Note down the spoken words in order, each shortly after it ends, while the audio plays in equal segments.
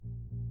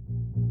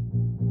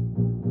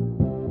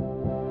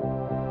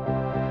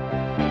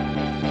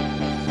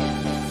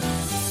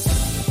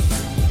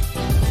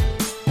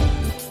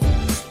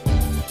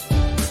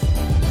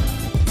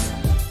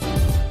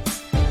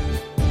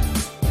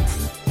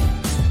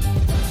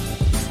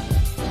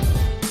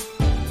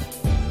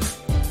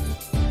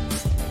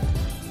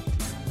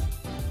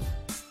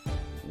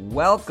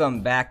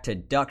Welcome back to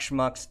Duck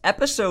Schmucks,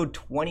 episode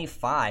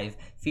 25,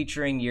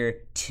 featuring your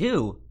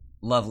two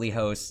lovely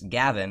hosts,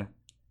 Gavin.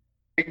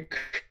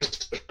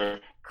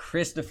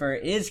 Christopher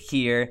is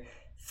here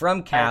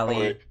from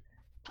Cali.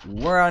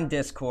 We're on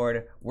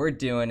Discord. We're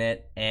doing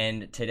it.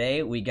 And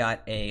today we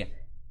got a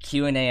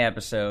Q&A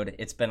episode.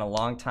 It's been a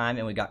long time,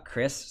 and we got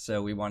Chris,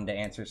 so we wanted to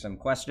answer some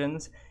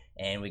questions.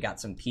 And we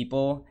got some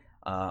people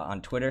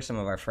on Twitter, some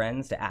of our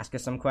friends, to ask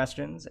us some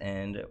questions,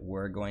 and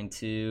we're going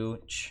to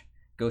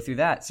go through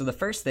that. So the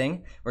first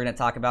thing we're going to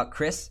talk about,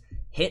 Chris,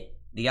 hit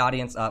the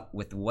audience up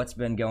with what's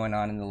been going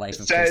on in the life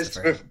of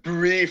Christopher. With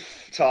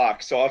brief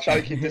talk, so I'll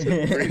try to keep this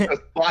as brief as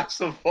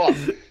possible.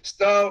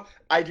 So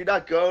I do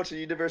not go to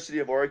the University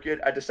of Oregon.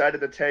 I decided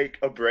to take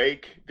a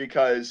break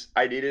because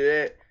I needed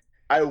it.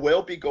 I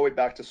will be going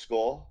back to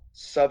school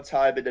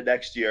sometime in the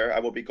next year.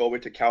 I will be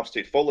going to Cal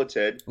State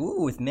Fullerton,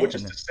 with Min, which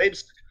is the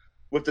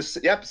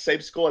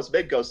same school as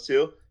Min goes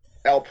to.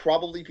 I'll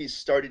probably be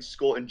starting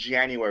school in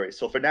January.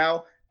 So for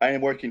now, I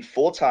am working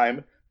full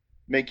time,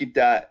 making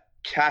that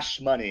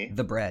cash money.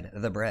 The bread.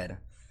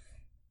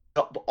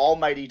 The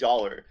almighty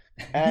dollar.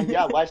 And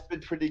yeah, life's been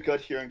pretty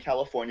good here in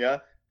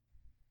California.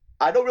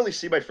 I don't really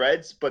see my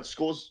friends, but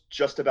school's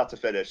just about to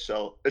finish,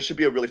 so it should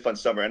be a really fun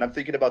summer. And I'm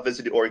thinking about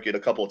visiting Oregon a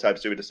couple of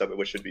times during the summer,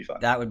 which should be fun.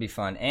 That would be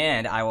fun.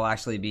 And I will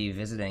actually be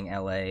visiting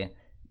LA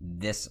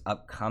this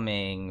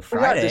upcoming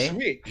Friday. This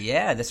week.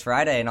 Yeah, this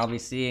Friday, and I'll be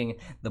seeing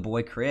the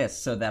boy Chris,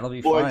 so that'll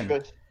be fun.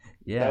 Chris.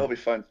 Yeah, that'll be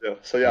fun too.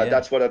 So yeah,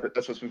 that's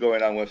what's been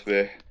going on with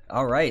me.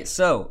 All right,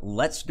 so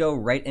let's go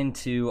right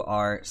into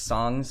our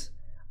songs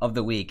of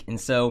the week.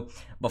 And so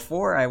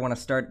before, I want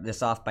to start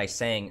this off by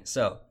saying,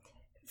 so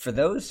for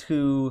those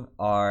who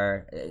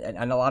are,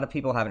 and a lot of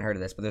people haven't heard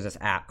of this, but there's this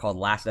app called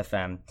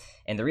Last.fm,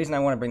 and the reason I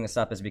want to bring this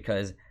up is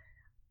because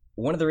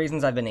one of the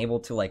reasons I've been able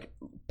to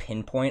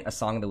pinpoint a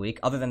song of the week,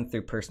 other than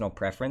through personal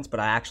preference, but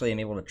I actually am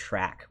able to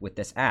track with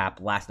this app,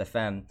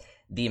 Last.fm,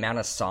 the amount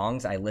of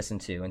songs I listen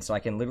to. And so I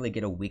can literally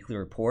get a weekly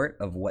report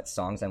of what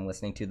songs I'm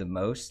listening to the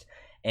most.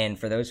 And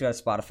for those who have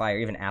Spotify or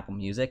even Apple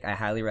Music, I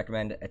highly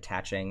recommend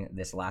attaching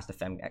this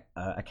Last.fm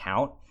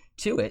account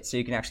to it so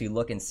you can actually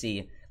look and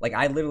see.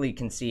 I literally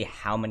can see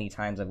how many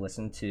times I've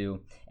listened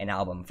to an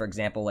album. For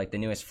example, the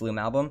newest Flume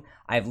album,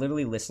 I've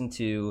literally listened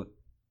to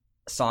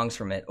songs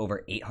from it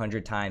over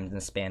 800 times in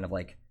the span of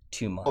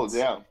 2 months. Oh,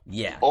 damn.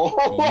 Yeah. Oh.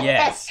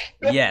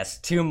 Yes.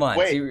 2 months.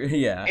 Wait,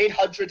 yeah.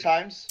 800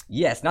 times?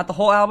 Yes, not the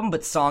whole album,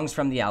 but songs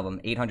from the album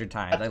 800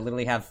 times. I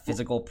literally have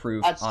physical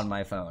proof on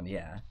my phone.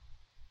 Yeah.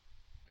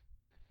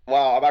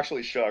 Wow, I'm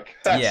actually shook.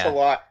 That's a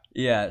lot.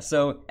 Yeah,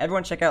 so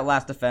everyone check out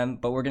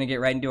Last.fm, but we're going to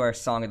get right into our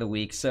song of the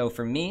week. So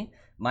for me,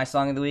 my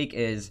song of the week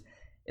it's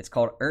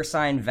called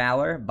Ursine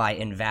Valor by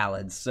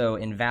Invalids. So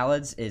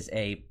Invalids is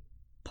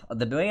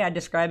the way I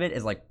describe it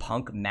is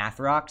punk math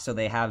rock. So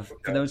they have,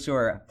 for those who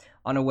are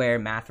unaware,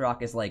 math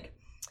rock is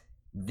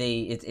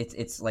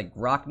it's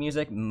rock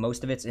music.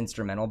 Most of it's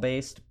instrumental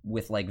based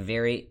with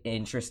very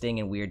interesting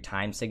and weird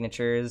time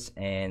signatures,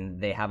 and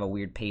they have a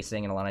weird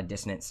pacing and a lot of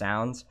dissonant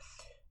sounds.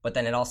 But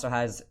then it also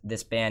has,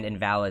 this band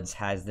Invalids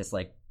has this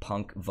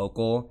punk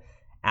vocal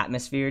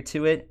atmosphere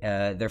to it.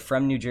 They're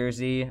from New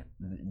Jersey.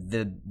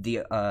 The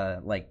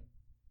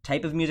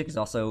type of music is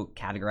also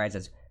categorized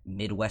as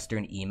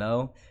Midwestern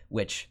emo,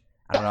 which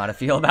I don't know how to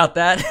feel about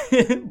that.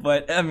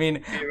 But I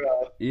mean,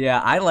 yeah,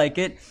 I like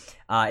it.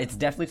 It's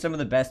definitely some of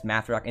the best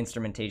math rock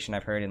instrumentation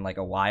I've heard in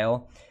a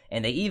while.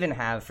 And they even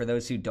have, for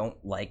those who don't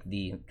like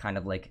the kind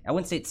of I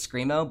wouldn't say it's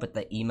screamo, but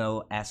the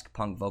emo-esque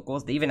punk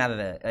vocals, they even have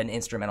an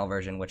instrumental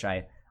version, which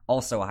I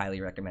also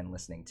highly recommend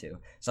listening to.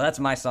 So that's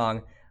my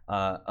song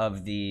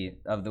of the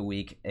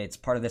week. It's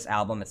part of this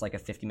album. It's a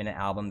 50-minute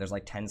album. There's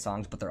 10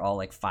 songs, but they're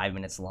all 5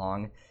 minutes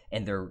long,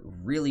 and they're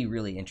really,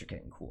 really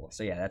intricate and cool.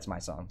 So yeah, that's my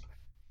song.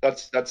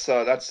 That's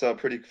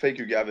pretty. Thank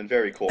you, Gavin.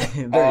 Very cool.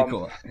 Very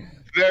cool.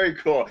 Very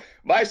cool.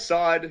 My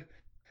song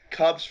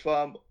comes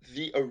from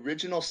the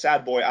original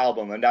Sad Boy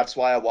album, and that's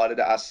why I wanted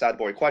to ask Sad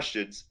Boy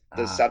questions.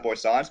 The Sad Boy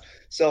songs.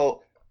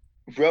 So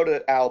wrote an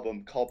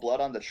album called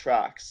Blood on the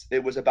Tracks.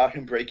 It was about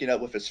him breaking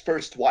up with his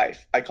first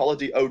wife. I call it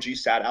the OG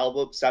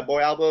Sad Boy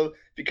album,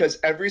 because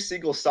every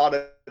single song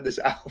in this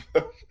album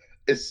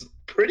is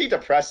pretty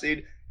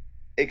depressing,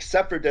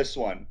 except for this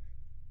one.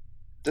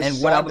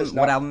 And what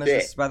album is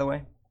this, by the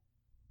way?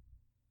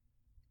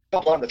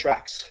 Blood on the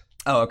Tracks.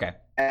 Oh, okay.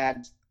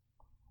 And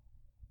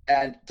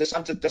the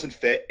song doesn't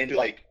fit into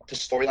the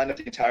storyline of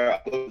the entire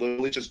album.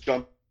 Literally just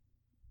jump.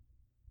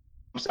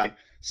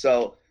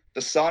 So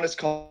the song is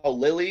called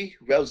Lily,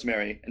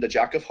 Rosemary, and the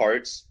Jack of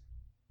Hearts.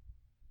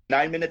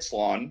 9 minutes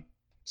long,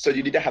 so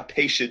you need to have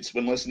patience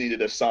when listening to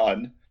this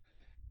song.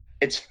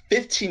 It's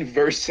 15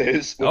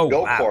 verses with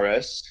no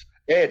chorus.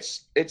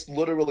 It's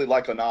literally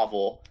like a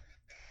novel.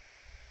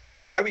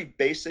 Very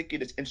basic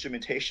in its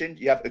instrumentation.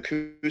 You have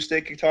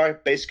acoustic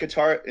guitar, bass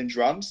guitar, and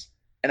drums,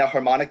 and a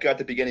harmonica at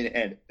the beginning and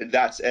end, and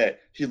that's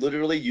it. He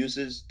literally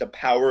uses the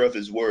power of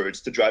his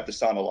words to drive the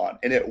song along,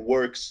 and it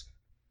works.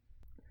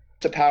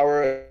 The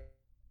power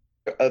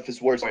of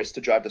his words to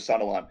drive the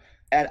song along.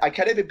 And I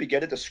can't even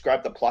begin to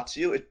describe the plot to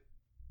you.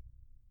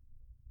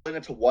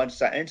 into one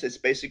sentence, it's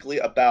basically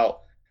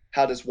about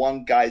how this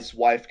one guy's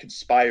wife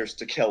conspires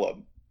to kill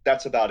him.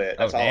 That's about it.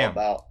 Oh That's all damn.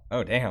 about.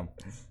 Oh damn.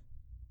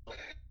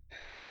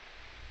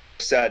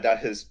 Said that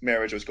his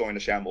marriage was going to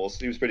shambles.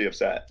 He was pretty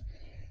upset.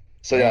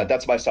 So yeah, Dang.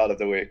 that's my side of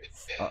the week.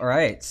 All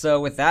right. So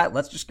with that,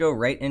 let's just go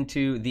right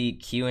into the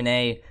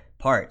Q&A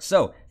part.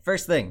 So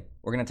first thing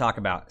we're going to talk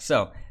about.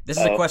 So this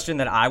is a question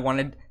that I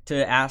wanted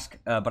to ask,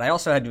 but I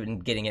also had been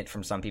getting it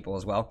from some people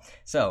as well.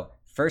 So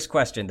first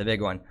question, the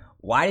big one.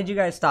 Why did you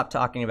guys stop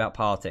talking about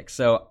politics?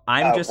 So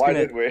I'm just why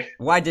going did we?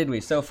 Why did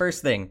we? So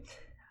first thing,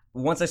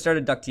 once I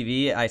started Duck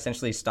TV, I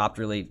essentially stopped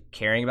really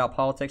caring about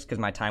politics because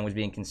my time was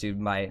being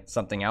consumed by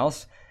something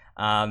else.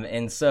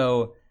 And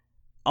so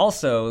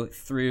also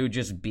through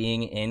just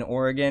being in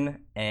Oregon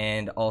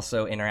and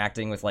also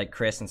interacting with like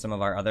Chris and some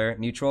of our other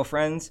mutual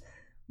friends,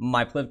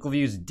 my political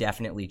views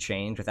definitely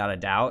changed without a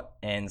doubt.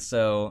 And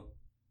so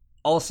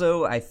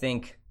also I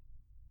think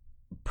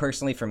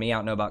personally for me, I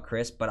don't know about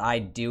Chris, but I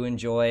do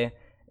enjoy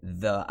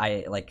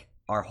I like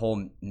our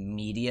whole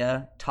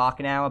media talk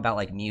now about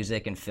like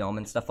music and film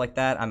and stuff like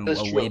that. I'm That's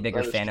a true. way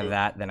bigger That is fan of true.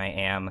 that than I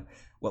am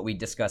what we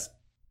discussed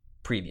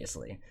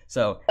previously.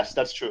 So Yes,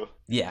 that's true.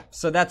 yeah,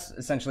 so that's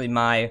essentially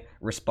my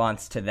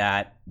response to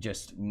that.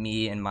 Just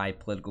me and my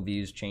political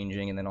views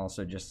changing, and then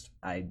also just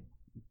I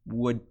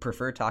would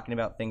prefer talking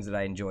about things that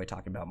I enjoy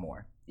talking about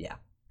more. Yeah.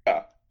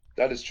 Yeah,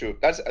 that is true.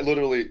 That's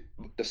literally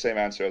the same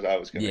answer as I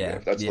was going to Yeah.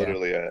 give. That's Yeah.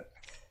 literally it.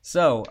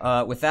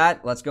 So with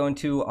that, let's go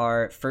into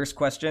our first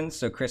question.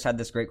 So Chris had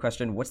this great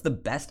question. What's the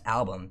best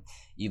album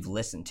you've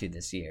listened to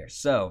this year?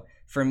 So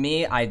for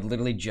me, I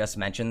literally just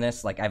mentioned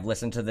this. Like I've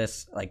listened to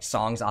this, like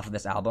songs off of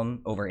this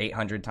album over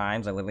 800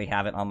 times. I literally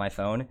have it on my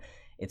phone.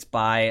 It's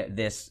by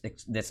this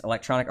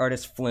electronic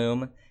artist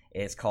Flume.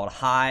 It's called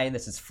High.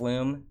 This is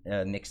Flume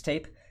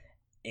mixtape.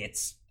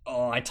 It's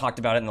I talked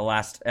about it in the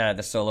last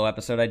the solo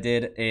episode I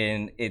did,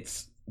 and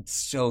it's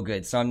so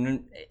good. So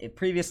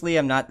previously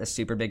I'm not a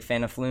super big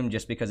fan of Flume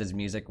just because his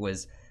music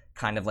was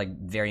kind of like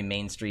very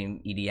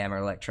mainstream EDM or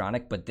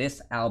electronic, but this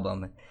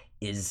album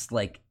is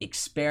like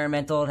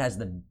experimental. It has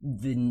the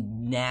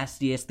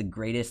nastiest, the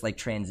greatest like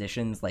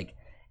transitions like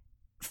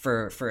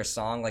for a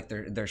song. Like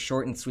they're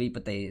short and sweet,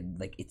 but they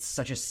like it's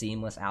such a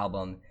seamless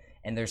album.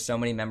 And there's so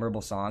many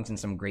memorable songs and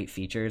some great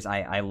features.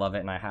 I love it,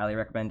 and I highly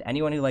recommend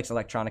anyone who likes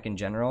electronic in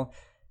general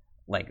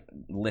like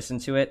listen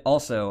to it.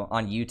 Also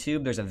on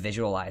YouTube there's a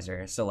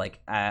visualizer, so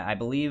like I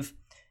believe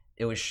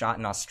it was shot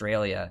in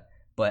Australia,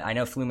 but I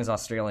know Flume is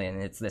Australian,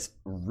 and it's this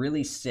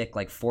really sick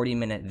like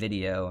 40-minute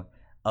video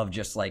of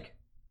just like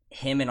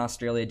him in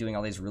Australia doing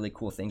all these really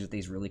cool things with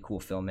these really cool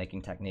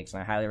filmmaking techniques,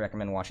 and I highly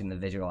recommend watching the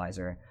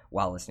visualizer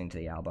while listening to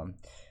the album.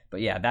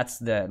 But yeah,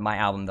 that's my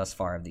album thus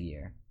far of the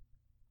year.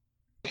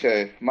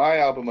 Okay, my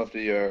album of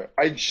the year.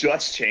 I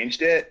just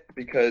changed it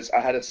because I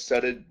had a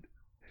sudden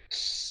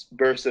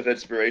burst of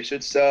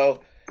inspiration. So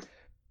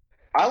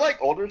I like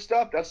older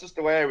stuff. That's just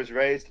the way I was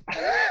raised.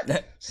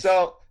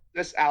 So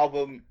this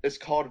album is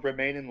called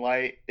Remain in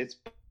Light. It's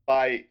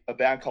by a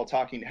band called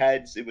Talking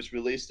Heads. It was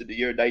released in the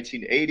year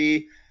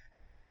 1980.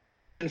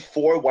 And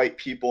four white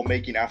people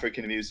making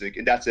African music,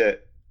 and that's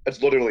it.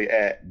 That's literally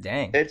it.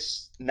 Dang.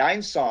 It's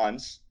 9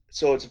 songs,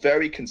 so it's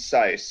very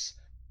concise.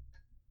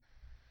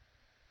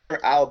 Her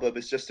album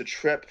is just a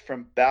trip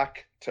from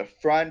back to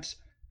front.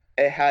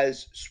 It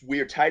has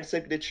weird time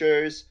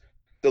signatures.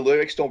 The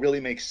lyrics don't really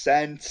make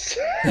sense,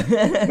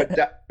 but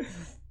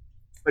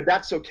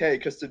that's okay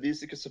because the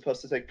music is supposed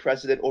to take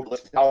precedent over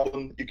this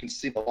album. You can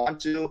sing along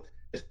to.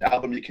 It's an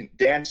album you can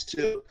dance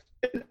to.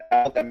 It's an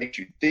album that makes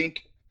you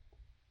think.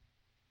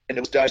 And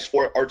it was done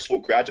for art school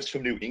graduates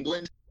from New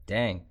England.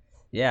 Dang.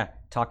 Yeah,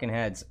 Talking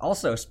Heads.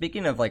 Also,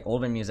 speaking of like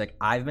older music,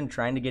 I've been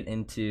trying to get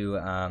into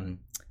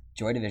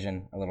Joy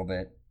Division a little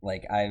bit.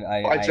 Like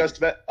I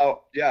just met.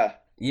 Oh yeah.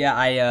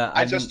 Yeah,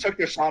 I just took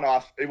their song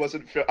off. It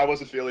wasn't. I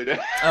wasn't feeling it.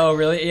 Oh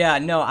really? Yeah.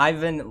 No,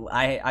 I've been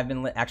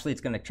actually.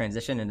 It's going to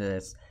transition into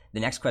this. The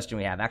next question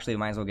we have. Actually, we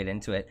might as well get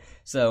into it.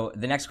 So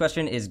the next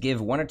question is: give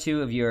one or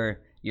two of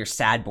your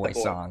sad boy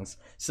songs.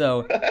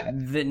 So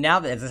now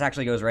that this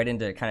actually goes right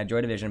into kind of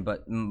Joy Division,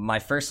 but my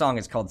first song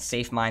is called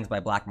 "Safe Minds" by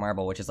Black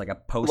Marble, which is like a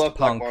post-punk. Love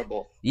Black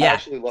Marble. Yeah, I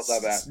actually love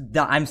that band.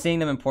 I'm seeing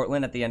them in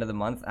Portland at the end of the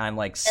month. I'm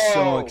like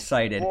so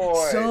excited,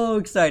 boy. so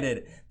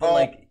excited. But Oh,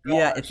 like,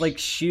 yeah, gosh. it's like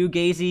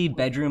shoegazy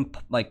bedroom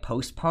like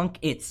post-punk.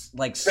 It's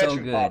like so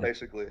Bedroom good. pop,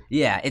 basically.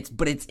 Yeah,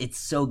 it's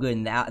so good.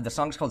 Now the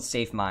song's called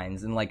 "Safe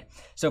Minds," and like,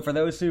 so for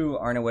those who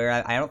aren't aware,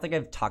 I don't think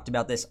I've talked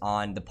about this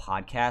on the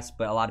podcast,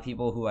 but a lot of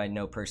people who I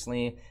know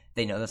personally,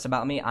 they know this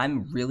about me.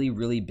 I'm really,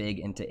 really big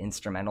into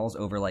instrumentals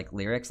over like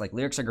lyrics. Like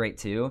lyrics are great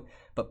too,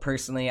 but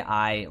personally,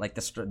 I like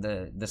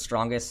the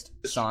strongest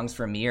songs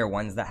for me are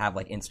ones that have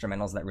like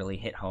instrumentals that really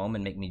hit home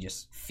and make me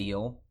just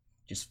feel.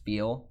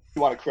 You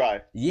want to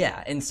cry?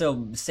 Yeah, and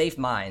so "Safe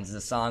Minds" is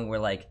a song where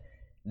like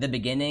the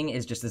beginning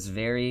is just this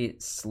very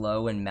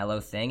slow and mellow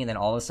thing, and then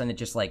all of a sudden it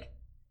just like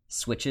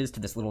switches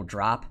to this little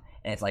drop,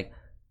 and it's like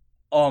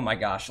Oh my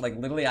gosh, like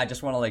literally I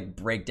just want to like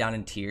break down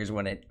in tears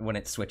when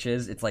it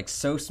switches. It's like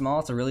so small.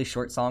 It's a really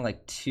short song,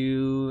 like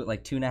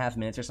 2.5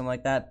 minutes or something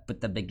like that.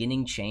 But the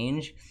beginning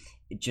change,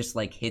 it just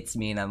like hits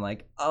me and I'm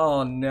like,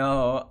 oh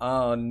no,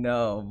 oh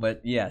no.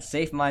 But yeah,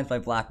 Safe Minds by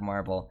Black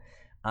Marble.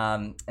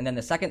 And then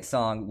the second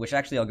song, which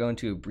actually I'll go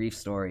into a brief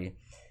story.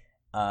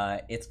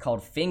 It's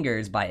called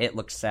Fingers by It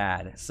Looks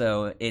Sad.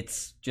 So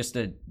it's just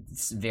a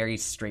very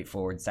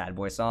straightforward sad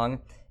boy song.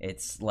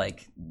 It's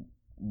like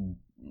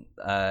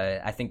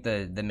I think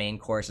the main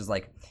chorus is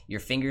like, your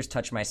fingers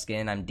touch my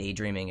skin, I'm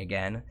daydreaming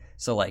again.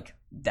 So like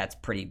that's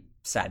pretty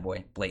sad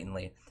boy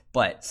blatantly.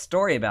 But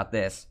story about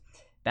this,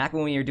 back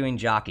when we were doing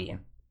Jockey,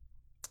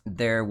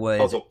 there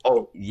was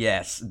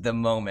yes, the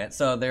moment.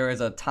 So there was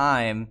a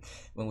time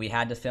when we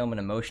had to film an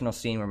emotional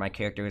scene where my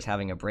character was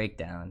having a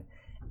breakdown.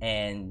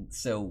 And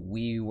so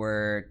we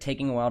were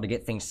taking a while to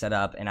get things set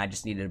up and I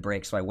just needed a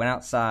break. So I went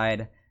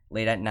outside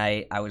late at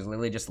night. I was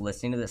literally just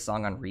listening to this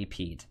song on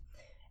repeat.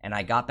 And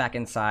I got back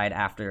inside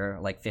after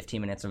like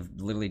 15 minutes of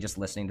literally just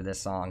listening to this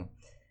song.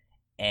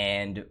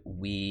 And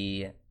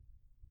we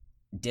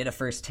did a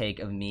first take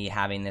of me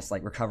having this,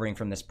 like recovering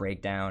from this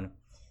breakdown.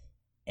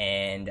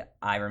 And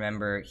I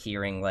remember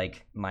hearing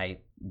like my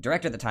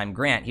director at the time,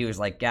 Grant, he was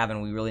like,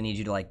 Gavin, we really need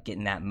you to like get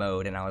in that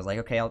mode. And I was like,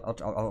 okay,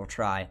 I'll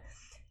try.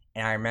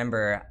 And I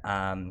remember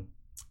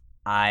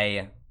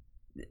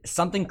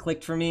something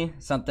clicked for me,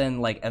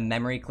 something like a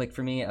memory clicked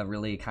for me, a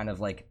really kind of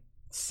like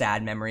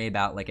sad memory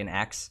about like an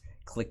ex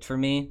clicked for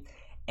me,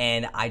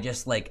 and I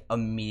just like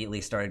immediately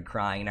started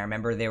crying. And I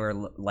remember they were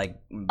like,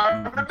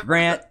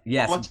 Grant,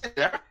 yes,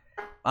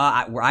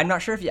 I'm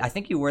not sure if I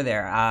think you were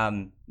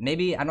there,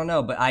 maybe, I don't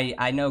know, but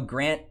I know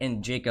Grant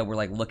and Jacob were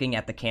like looking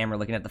at the camera,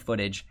 looking at the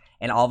footage,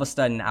 and all of a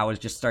sudden I was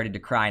just started to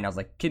cry, and I was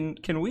like, can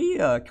we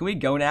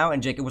go now?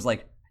 And Jacob was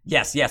like,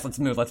 yes, let's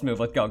move, let's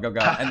go.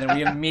 And then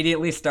we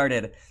immediately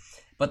started.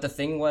 But the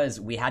thing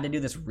was, we had to do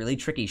this really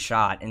tricky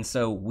shot, and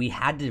so we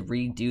had to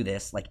redo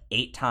this like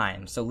 8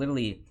 times. So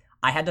literally,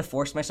 I had to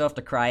force myself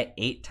to cry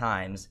 8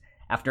 times.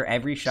 After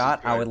every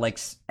shot, I would like,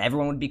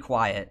 everyone would be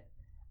quiet.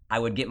 I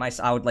would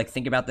like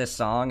think about this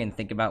song and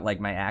think about like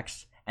my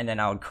ex, and then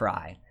I would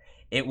cry.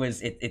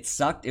 It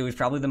sucked. It was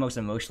probably the most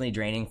emotionally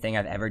draining thing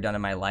I've ever done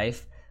in my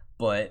life,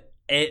 but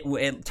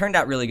it turned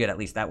out really good, at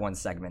least that one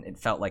segment. It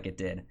felt like it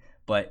did.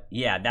 But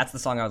yeah, that's the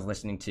song I was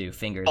listening to,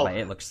 Fingers by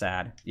It Looks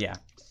Sad. Yeah.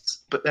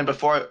 But then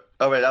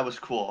that was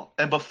cool.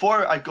 And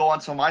before I go on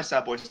to my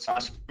sad boy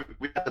songs,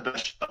 we had the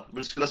best show.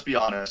 Let's be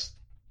honest.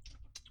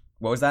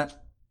 What was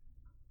that?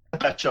 The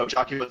best show.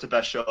 Jockey was the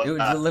best show. It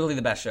was literally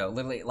the best show.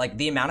 Literally, like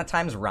the amount of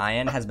times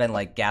Ryan has been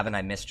like, Gavin,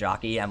 I miss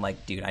Jockey. I'm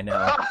like, dude, I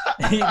know.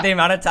 The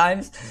amount of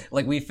times,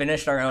 like we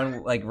finished our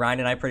own, like Ryan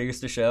and I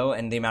produced a show,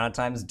 and the amount of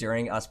times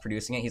during us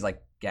producing it, he's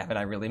like, Gavin,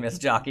 I really miss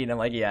Jockey. And I'm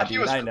like, yeah,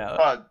 dude, I know.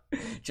 Fun.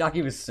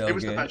 Jockey was so good. It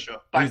was the best show.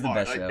 It was the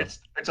best show.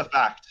 It's a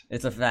fact.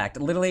 It's a fact.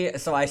 Literally,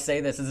 so I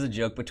say this as a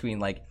joke between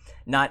like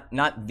not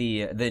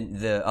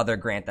the other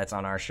Grant that's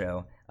on our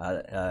show.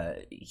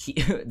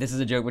 This is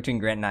a joke between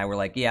Grant and I. We're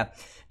like, yeah,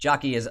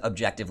 Jockey is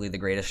objectively the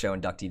greatest show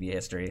in Duck TV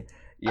history.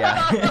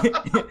 Yeah.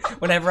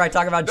 Whenever I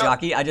talk about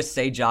Jockey, I just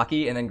say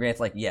Jockey, and then Grant's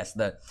like, yes,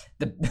 the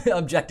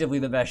objectively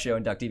the best show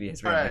in Duck TV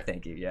history. Right. Like,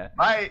 thank you. Yeah.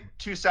 My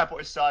 2 sad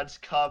boy sons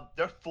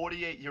they're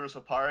 48 years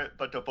apart,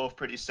 but they're both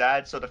pretty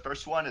sad. So the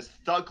first one is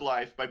Thug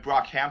Life by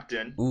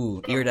Brockhampton.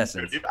 Ooh,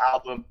 Iridescence. Their new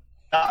album.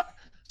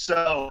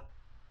 So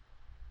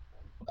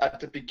at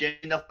the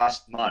beginning of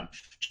last month,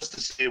 just to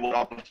see what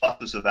all the fuck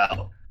was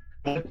about,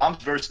 when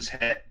Dom's verse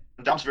hit,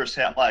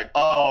 I'm like,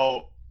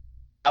 oh,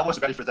 I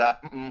wasn't ready for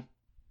that.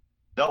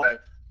 No way.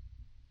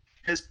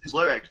 His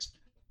lyrics,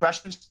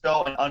 freshman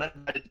still an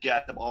uninvited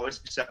guest, I'm always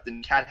accepted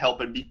and can't help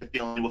but meet the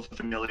feeling with a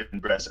familiar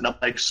embrace. And I'm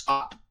like,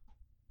 stop.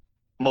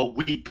 I'm a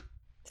weep.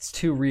 It's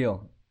too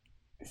real.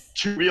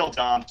 Too real,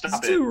 Dom. Stop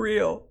it's too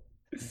real.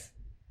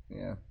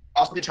 Yeah.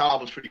 Also, the entire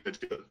album's pretty good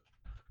too.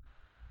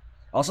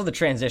 Also, the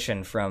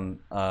transition from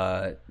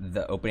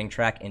the opening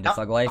track into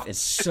Thug Life is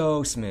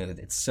so smooth.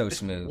 It's so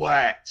smooth.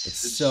 Wet.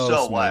 It's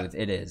so smooth. Wet.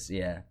 It is,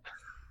 yeah.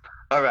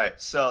 All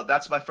right, so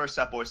that's my first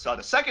sad boy song.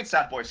 The second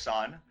sad boy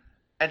song,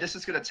 and this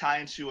is going to tie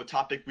into a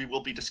topic we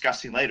will be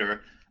discussing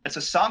later. It's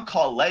a song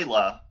called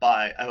Layla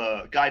by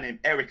a guy named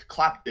Eric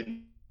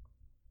Clapton,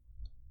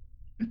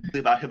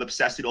 about him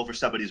obsessing over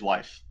somebody's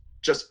wife.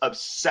 Just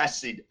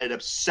obsessing.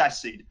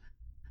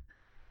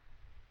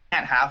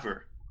 Can't have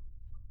her.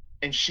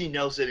 And she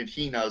knows it and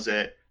he knows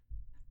it.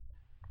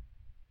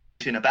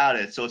 About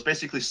it. So it's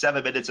basically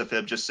 7 minutes of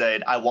him just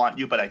saying, I want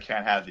you, but I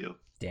can't have you.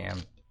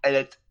 Damn. And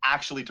it's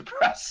actually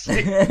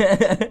depressing.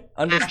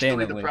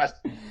 Understandably. Actually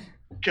depressing.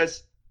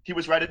 Because he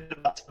was writing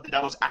about something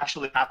that was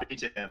actually happening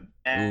to him.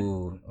 And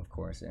ooh, of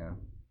course, yeah.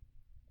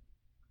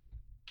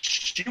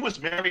 She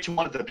was married to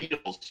one of the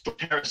Beatles,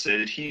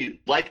 Harrison. He,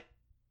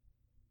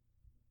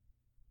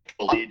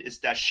 is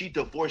that she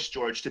divorced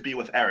George to be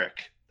with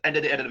Eric. And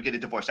then they ended up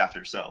getting divorced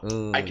after. So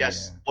ooh, I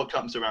guess what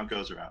comes around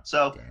goes around.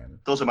 So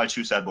those are my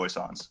 2 sad boy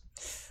songs.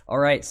 All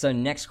right. So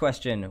next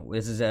question.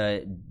 This is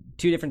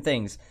 2 different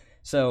things.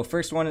 So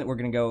first one, we're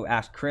gonna go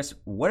ask Chris,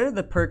 what are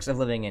the perks of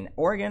living in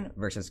Oregon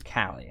versus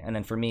Cali? And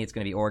then for me, it's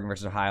gonna be Oregon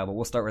versus Ohio, but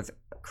we'll start with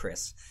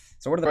Chris.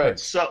 So what are the Right.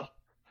 perks? So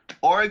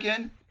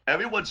Oregon,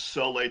 everyone's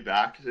so laid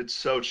back. It's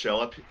so chill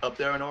up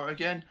there in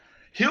Oregon.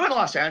 Here in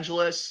Los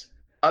Angeles,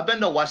 I've been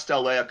to West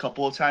LA a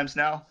couple of times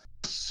now.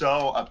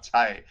 So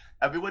uptight.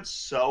 Everyone's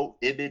so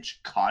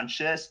image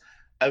conscious.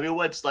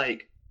 Everyone's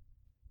like,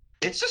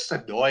 it's just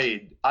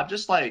annoying. I'm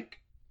just like,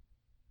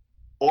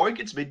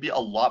 Oregon's made me a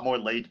lot more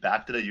laid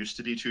back than I used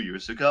to be 2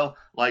 years ago.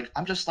 Like,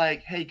 I'm just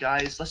like, hey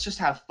guys, let's just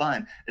have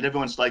fun. And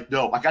everyone's like,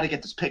 no, I got to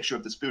get this picture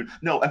of this food.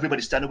 No,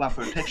 everybody stand around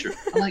for a picture.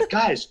 I'm like,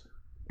 guys,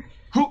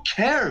 who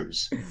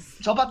cares?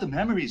 It's all about the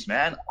memories,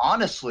 man.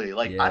 Honestly,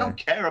 like, I don't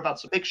care about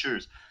some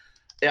pictures.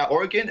 Yeah,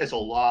 Oregon is a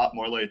lot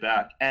more laid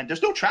back. And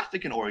there's no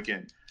traffic in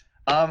Oregon.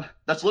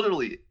 That's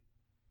literally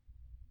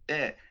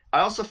it.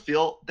 I also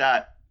feel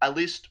that at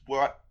least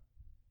where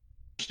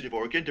University of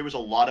Oregon, there was a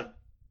lot of,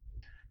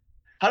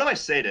 how do I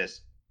say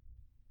this?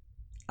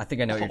 I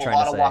think I know what you're From a trying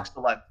lot to of say. walks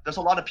of life. There's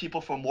a lot of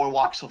people from more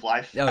walks of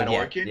life Oh at yeah,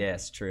 Oregon. yeah,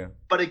 it's true.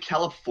 But in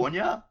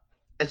California,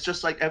 it's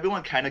just like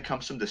everyone kind of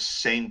comes from the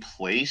same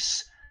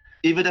place.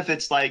 Even if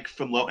it's like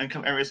from low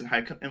income areas and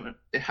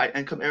high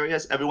income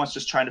areas, everyone's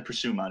just trying to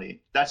pursue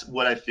money. That's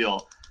what I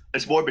feel.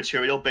 It's more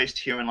material based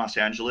here in Los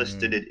Angeles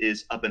than it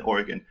is up in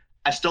Oregon.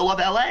 I still love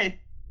LA.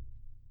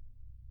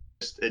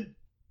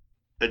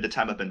 At the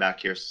time I've been back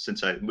here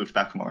since I moved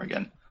back from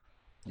Oregon.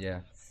 Yeah.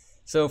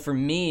 So for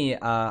me,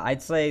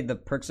 I'd say the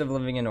perks of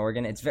living in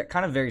Oregon, it's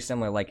kind of very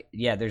similar. Like,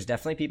 yeah, there's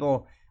definitely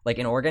people, like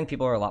in Oregon,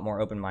 people are a lot more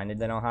open-minded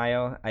than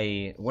Ohio.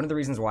 One of the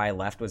reasons why I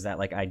left was that,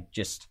 like, I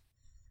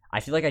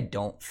feel like I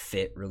don't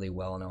fit really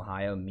well in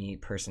Ohio, me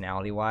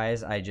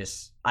personality-wise.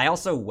 I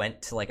also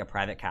went to, like, a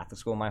private Catholic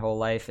school my whole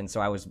life, and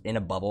so I was in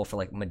a bubble for,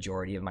 like,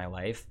 majority of my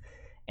life.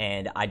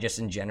 And I just,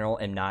 in general,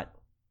 am not,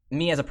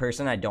 me as a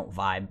person, I don't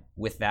vibe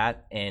with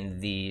that.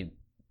 And the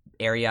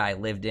area I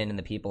lived in and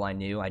the people I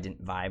knew, I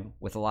didn't vibe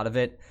with a lot of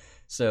it.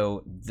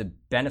 So the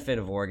benefit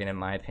of Oregon, in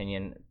my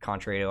opinion,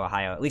 contrary to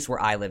Ohio, at least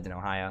where I lived in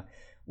Ohio,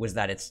 was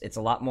that it's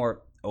a lot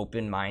more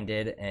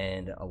open-minded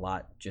and a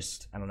lot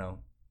just, I don't know,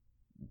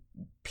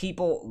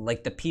 people,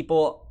 like the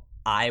people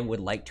I would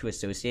like to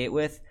associate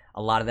with,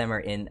 a lot of them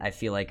I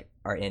feel like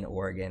are in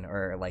Oregon,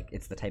 or like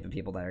it's the type of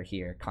people that are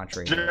here,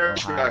 contrary to Very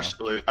true, Ohio.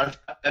 Actually.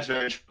 That's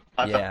very true.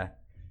 Yeah.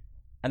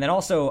 And then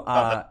also,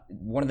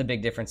 one of the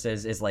big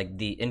differences is like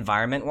the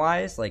environment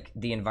wise, like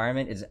the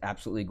environment is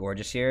absolutely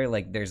gorgeous here.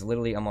 Like there's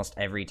literally almost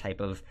every type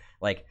of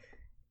like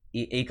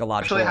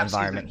ecological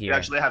environment here. We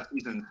actually have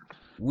seasons.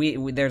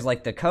 We there's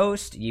like the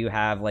coast, you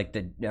have like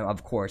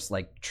of course,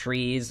 like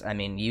trees. I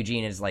mean,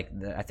 Eugene is like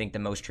I think the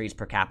most trees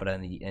per capita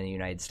in the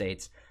United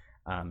States.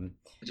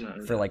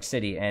 For like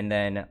city, and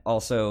then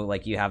also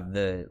like you have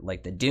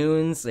the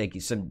dunes,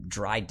 like some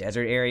dry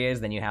desert areas,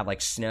 then you have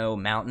like snow,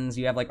 mountains,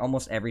 you have like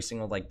almost every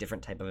single like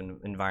different type of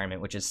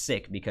environment, which is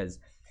sick because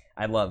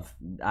I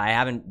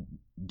haven't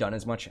done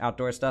as much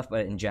outdoor stuff,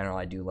 but in general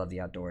I do love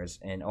the outdoors.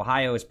 And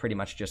Ohio is pretty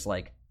much just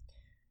like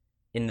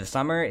in the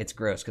summer it's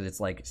gross because it's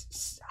like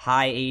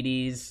high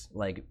 80s,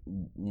 like,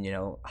 you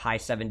know, high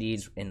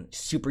 70s and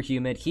super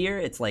humid. Here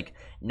it's like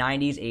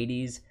 90s,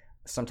 80s,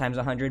 sometimes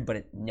 100,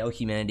 but no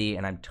humidity,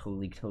 and I'm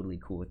totally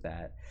cool with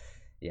that.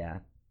 Yeah.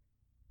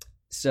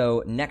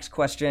 So next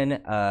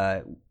question,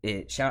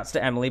 shout outs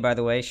to Emily, by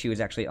the way. She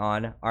was actually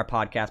on our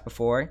podcast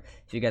before.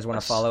 If you guys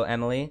want to follow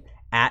Emily,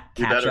 at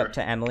Catch Up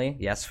to Emily,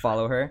 yes,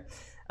 follow her.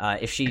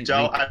 If she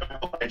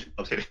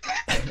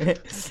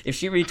if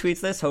she retweets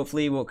this,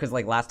 hopefully because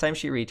like last time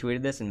she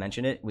retweeted this and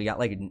mentioned it, we got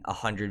like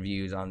 100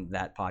 views on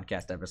that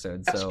podcast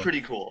episode. That's pretty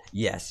cool.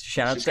 Yes,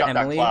 shout out to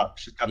Emily.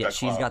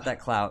 She's got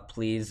that clout.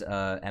 Please,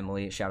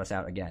 Emily, shout us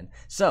out again.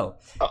 So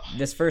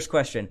this first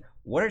question: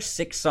 what are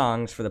 6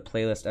 songs for the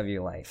playlist of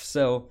your life?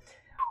 So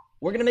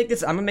we're gonna make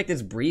this. I'm gonna make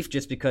this brief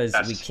just because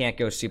we can't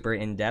go super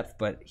in depth.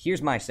 But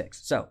here's my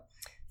 6. So.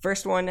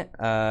 First one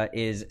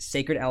is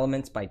Sacred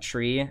Elements by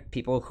Tree.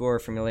 People who are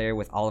familiar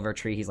with Oliver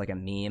Tree, he's like a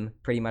meme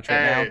pretty much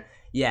right now.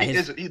 Yeah,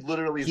 he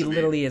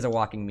literally is a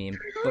walking meme.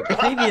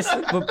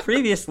 But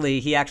previously,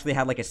 he actually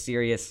had like a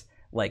serious,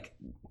 like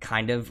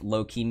kind of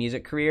low key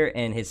music career,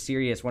 and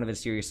one of his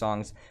serious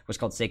songs was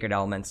called Sacred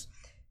Elements.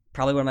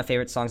 Probably one of my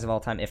favorite songs of all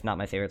time, if not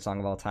my favorite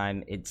song of all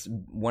time. It's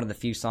one of the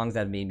few songs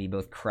that made me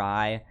both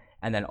cry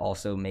and then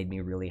also made me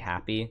really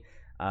happy.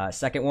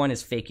 Second one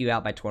is Fake You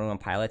Out by 21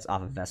 Pilots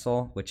off of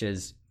Vessel, which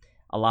is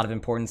a lot of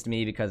importance to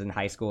me because in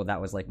high school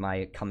that was like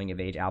my coming of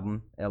age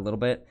album a little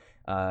bit.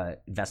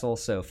 Vessel,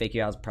 so Fake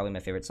You Out is probably my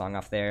favorite song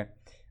off there.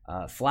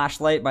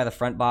 Flashlight by the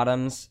Front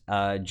Bottoms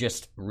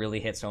just really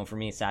hits home for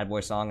me. Sad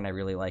boy song, and I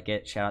really like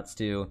it. Shout outs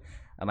to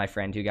my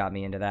friend who got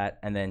me into that.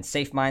 And then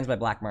Safe Minds by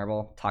Black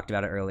Marble, talked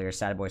about it earlier.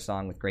 Sad boy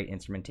song with great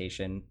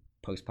instrumentation,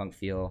 post-punk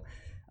feel.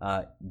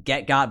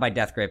 Get Got by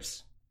Death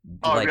Grips.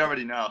 Oh, we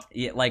already know.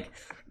 Yeah, like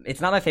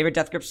it's not my favorite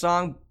Death Grips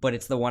song, but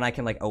it's the one I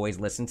can like always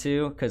listen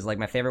to because like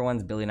my favorite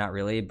one's Billy Not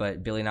Really,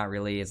 but Billy Not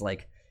Really is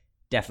like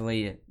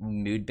definitely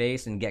mood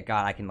based, and Get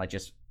Got I can like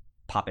just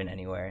pop in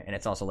anywhere, and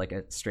it's also like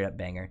a straight up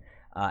banger.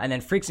 And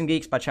then Freaks and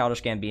Geeks by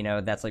Childish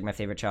Gambino. That's like my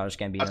favorite Childish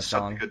Gambino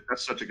song.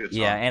 That's such a good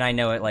song. Yeah, and I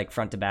know it like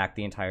front to back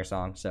the entire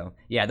song. So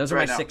yeah, those are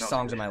my 6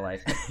 songs of my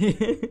life.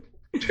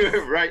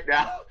 Right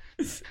now.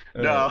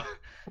 No.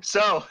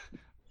 So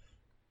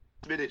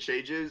minute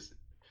changes.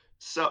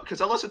 So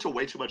because I listen to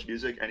way too much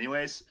music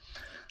anyways.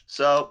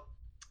 So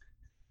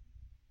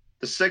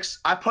the 6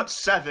 I put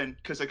 7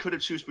 because I couldn't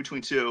choose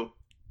between 2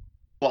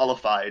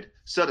 qualified.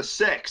 So the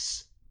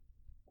 6.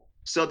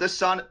 So this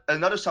song,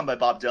 another song by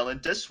Bob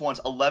Dylan. This one's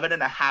 11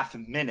 and a half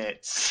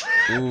minutes.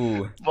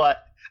 Ooh.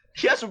 But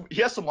he has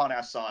some long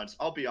ass songs,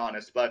 I'll be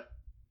honest, but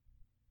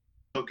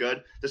so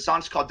good. The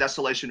song's called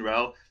Desolation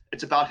Row.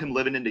 It's about him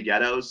living in the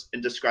ghettos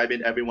and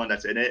describing everyone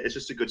that's in it. It's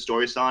just a good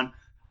story song.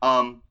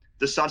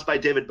 The song's by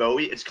David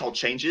Bowie. It's called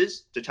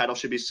Changes. The title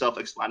should be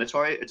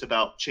self-explanatory. It's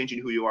about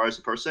changing who you are as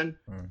a person.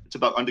 It's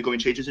about undergoing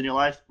changes in your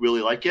life.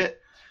 Really like it.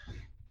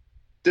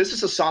 This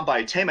is a song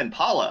by Tame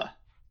Impala.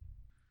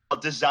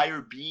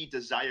 Desire Be,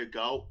 Desire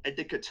Go. And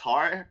the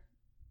guitar,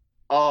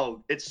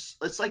 oh, it's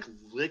like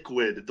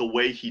liquid the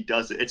way he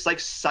does it. It's like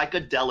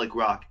psychedelic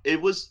rock.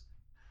 It's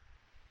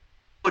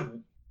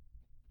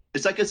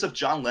like as if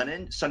John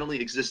Lennon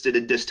suddenly existed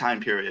in this time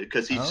period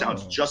because he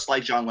sounds just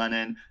like John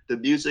Lennon. The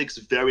music's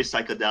very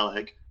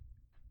psychedelic.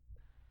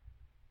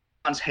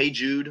 Hey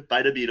Jude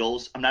by the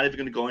Beatles. I'm not even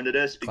going to go into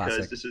this because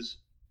Classic. this is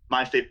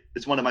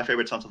it's one of my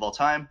favorite songs of all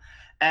time.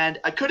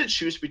 And I couldn't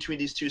choose between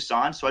these 2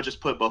 songs, so I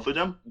just put both of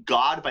them.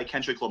 God by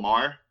Kendrick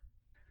Lamar,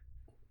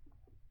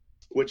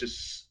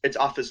 it's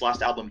off his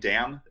last album,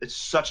 Damn. It's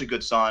such a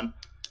good song.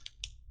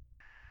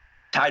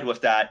 Tied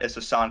with that is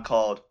a song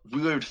called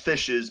Weird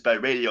Fishes by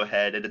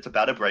Radiohead, and it's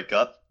about a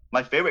breakup.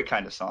 My favorite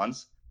kind of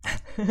songs.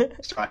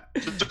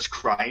 Just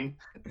crying.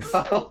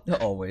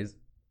 Always.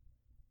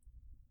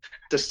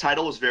 This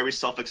title is very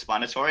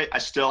self-explanatory. I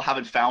still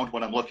haven't found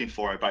what I'm looking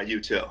for by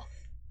U2.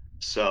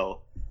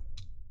 So...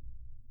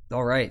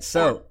 All right,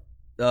 so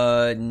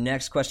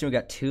next question, we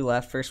got 2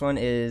 left. First one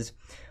is,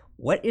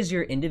 what is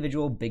your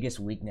individual biggest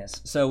weakness?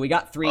 So we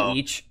got 3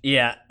 each.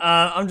 Yeah,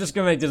 I'm just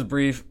going to make this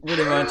brief,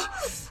 pretty much.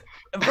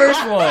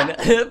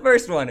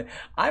 First one,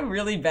 I'm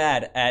really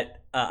bad at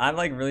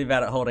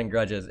holding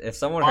grudges. If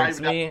someone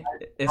hurts me,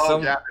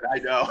 I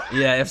know.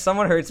 Yeah, if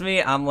someone hurts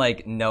me, I'm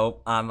like,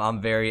 nope,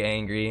 I'm very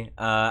angry.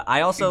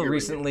 I also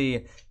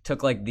recently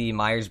took like the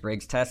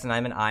Myers-Briggs test, and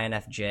I'm an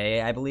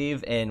INFJ, I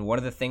believe. And one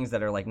of the things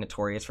that are like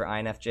notorious for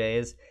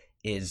INFJs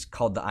is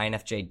called the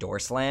INFJ door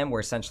slam, where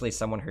essentially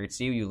someone hurts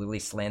you, you literally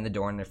slam the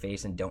door in their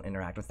face and don't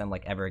interact with them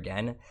like ever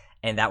again.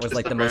 And that was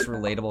like the most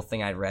relatable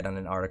thing I'd read on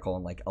an article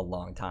in like a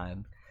long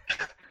time.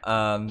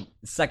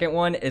 Second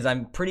one is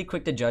I'm pretty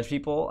quick to judge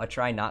people. I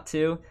try not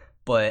to,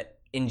 but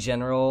in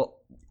general,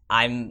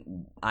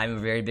 I'm a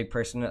very big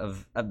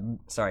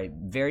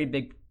very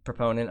big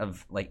proponent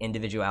of like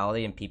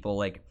individuality and people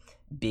like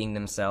being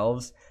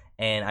themselves.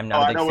 And I'm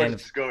not a big fan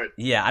of.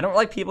 Yeah, I don't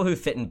like people who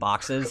fit in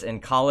boxes.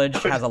 And college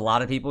has a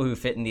lot of people who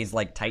fit in these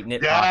like tight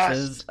knit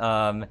boxes.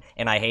 And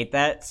I hate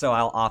that. So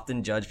I'll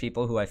often judge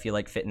people who I feel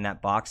like fit in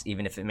that box,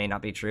 even if it may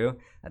not be true.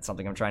 That's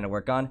something I'm trying to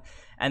work on.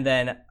 And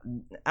then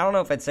I don't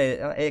know if I'd say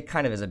it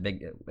kind of is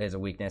a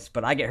weakness,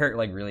 but I get hurt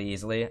like really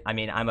easily. I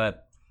mean,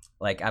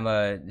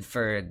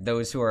 for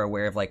those who are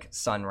aware of like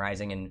sun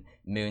rising and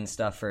moon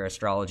stuff for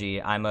astrology,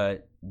 I'm a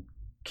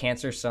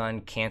Cancer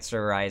sun,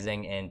 Cancer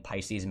rising, and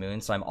Pisces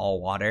moon, so I'm all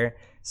water.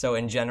 So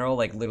in general,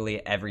 like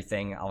literally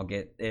everything,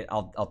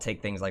 I'll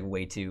take things like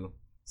way too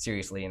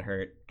seriously and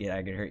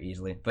I get hurt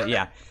easily. But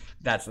yeah,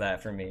 that's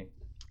that for me.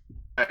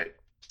 All right.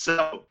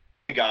 So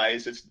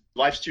guys,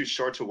 life's too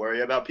short to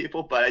worry about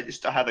people, but I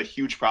just have a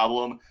huge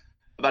problem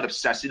about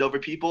obsessing over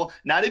people.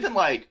 Not even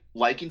like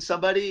liking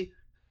somebody.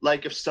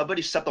 Like if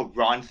somebody said the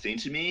wrong thing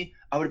to me,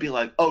 I would be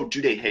like, oh, do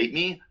they hate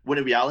me? When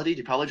in reality,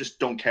 they probably just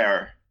don't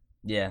care.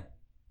 Yeah.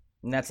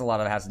 And that's a lot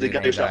of it has to do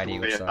with anxiety,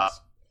 which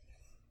sucks.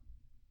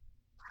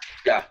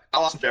 Yeah, I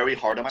was very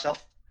hard on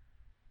myself.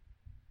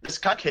 This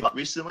kind of came up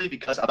recently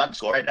because I'm at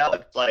school right now,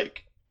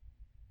 like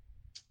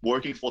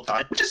working full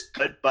time, which is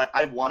good, but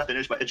I want to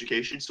finish my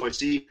education. So I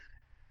see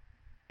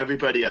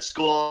everybody at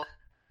school,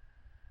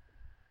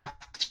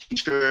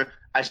 teacher,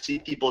 I see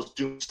people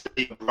doing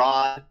study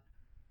abroad,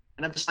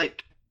 and I'm just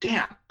like,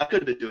 damn, I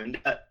could have been doing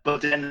that. But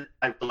then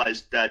I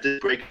realized that this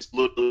break is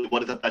literally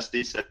one of the best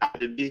things that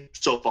happened to me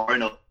so far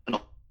in a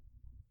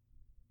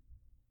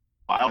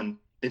while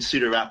in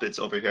Cedar Rapids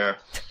over here.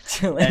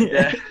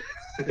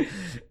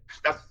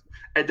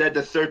 And then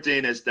the third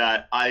thing is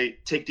that I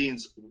take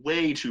things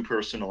way too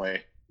personally.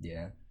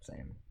 Yeah,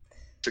 same.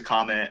 To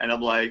comment, and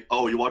I'm like,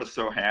 oh, you want to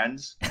throw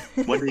hands?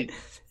 When they,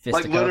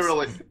 like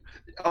literally,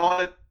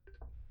 oh,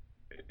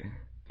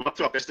 want to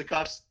throw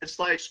fisticuffs? It's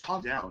like, just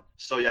calm down.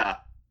 So yeah.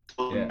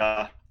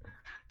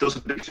 Those are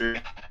the big three.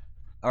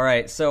 All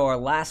right, so our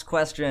last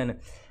question.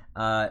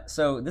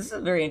 So this is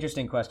a very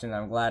interesting question.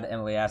 I'm glad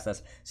Emily asked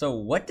this. So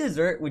what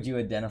dessert would you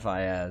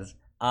identify as?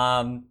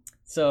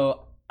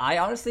 So I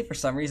honestly, for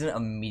some reason,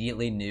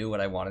 immediately knew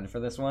what I wanted for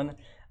this one.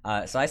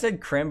 So I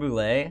said creme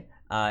brulee.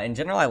 In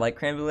general, I like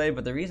creme brulee,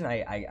 but the reason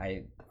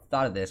I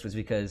thought of this was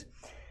because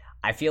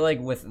I feel like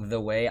with the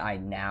way I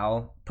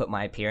now put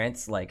my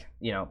appearance, like,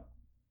 you know,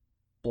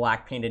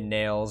 black painted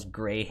nails,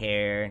 gray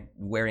hair,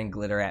 wearing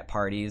glitter at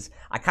parties,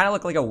 I kind of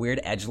look like a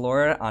weird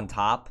edgelord on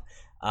top.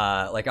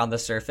 Like on the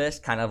surface,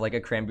 kind of like a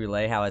creme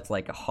brulee, how it's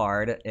like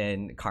hard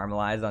and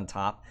caramelized on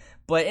top.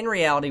 But in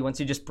reality, once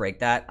you just break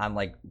that, I'm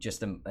like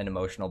just an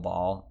emotional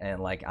ball, and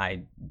like I'll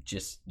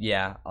just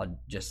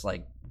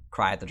like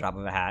cry at the drop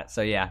of a hat.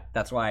 So yeah,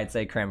 that's why I'd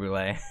say creme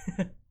brulee.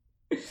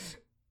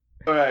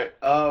 All right.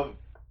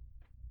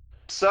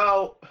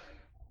 So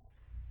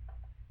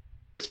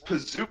it's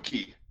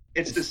Pizookie.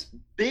 It's this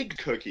big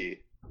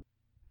cookie.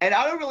 And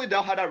I don't really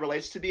know how that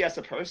relates to me as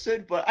a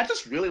person, but I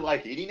just really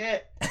like eating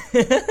it.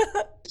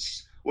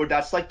 Or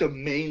that's like the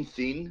main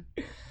thing.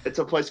 It's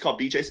a place called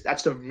BJ's.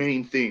 That's the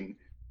main thing.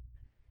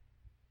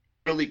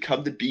 Really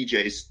come to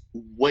BJ's,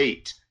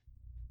 wait,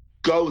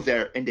 go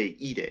there, and they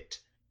eat it.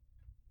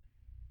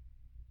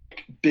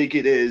 Big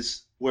it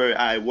is where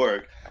I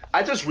work.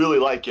 I just really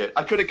like it.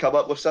 I couldn't come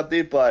up with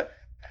something, but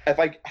if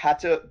I had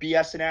to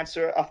BS an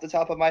answer off the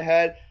top of my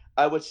head,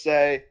 I would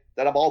say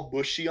that I'm all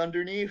mushy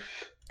underneath.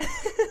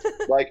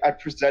 Like I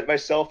present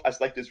myself as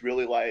like this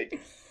really like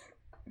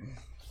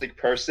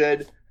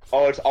person.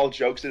 Oh, it's all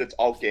jokes and it's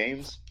all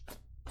games.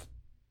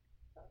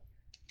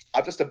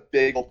 I'm just a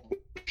big old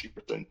mushy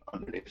person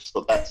underneath.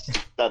 So that's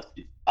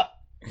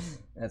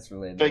That's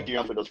thank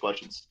you for those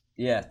questions.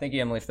 Yeah, thank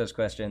you, Emily, for those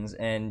questions.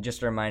 And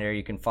just a reminder,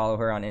 you can follow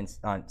her on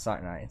not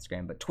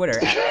Instagram, but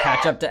Twitter at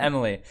Catch Up to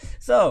Emily.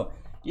 So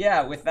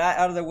yeah, with that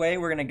out of the way,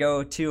 we're gonna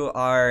go to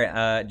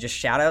our just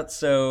shout outs.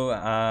 So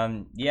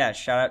yeah,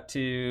 shout out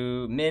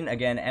to Min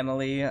again,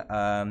 Emily,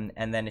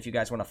 and then if you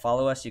guys want to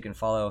follow us, you can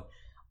follow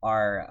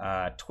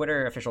our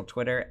official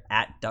Twitter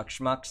at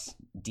Duckschmucks,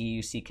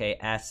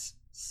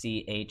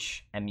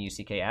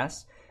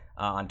 DUCKSCHMUCKS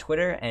on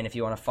Twitter. And if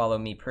you want to follow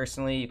me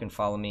personally, you can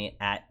follow me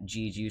at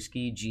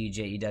Gjewski,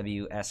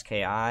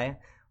 GJEWSKI,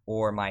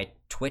 or my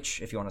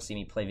Twitch if you want to see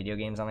me play video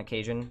games on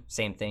occasion.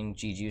 Same thing,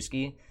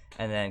 Gjewski.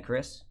 And then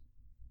Chris.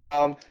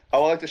 I would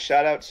like to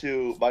shout out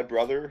to my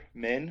brother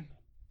Min,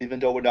 even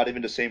though we're not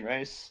even the same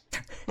race,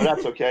 but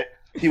that's okay.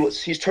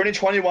 He's turning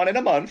 21 in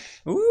a month.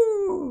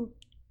 Ooh,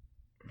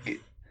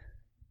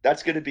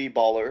 that's gonna be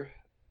baller.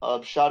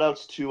 Shout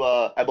outs to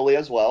Emily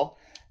as well,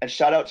 and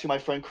shout out to my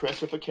friend Chris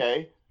with a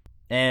K.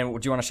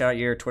 And do you want to shout out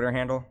your Twitter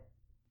handle?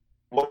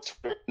 What's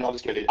no, I'm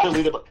just kidding. I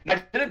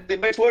didn't leave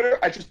my Twitter.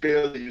 I just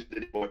barely used it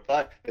anymore.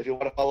 But if you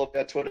want to follow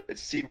me on Twitter,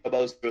 it's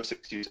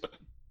CRebels0627.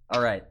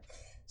 All right.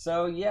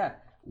 So yeah.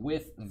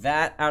 With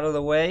that out of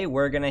the way,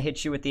 we're going to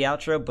hit you with the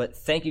outro, but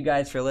thank you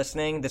guys for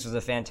listening. This was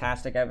a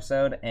fantastic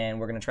episode, and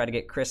we're going to try to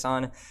get Chris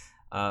on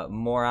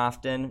more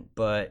often,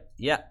 but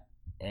yeah,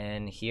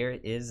 and here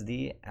is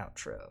the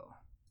outro.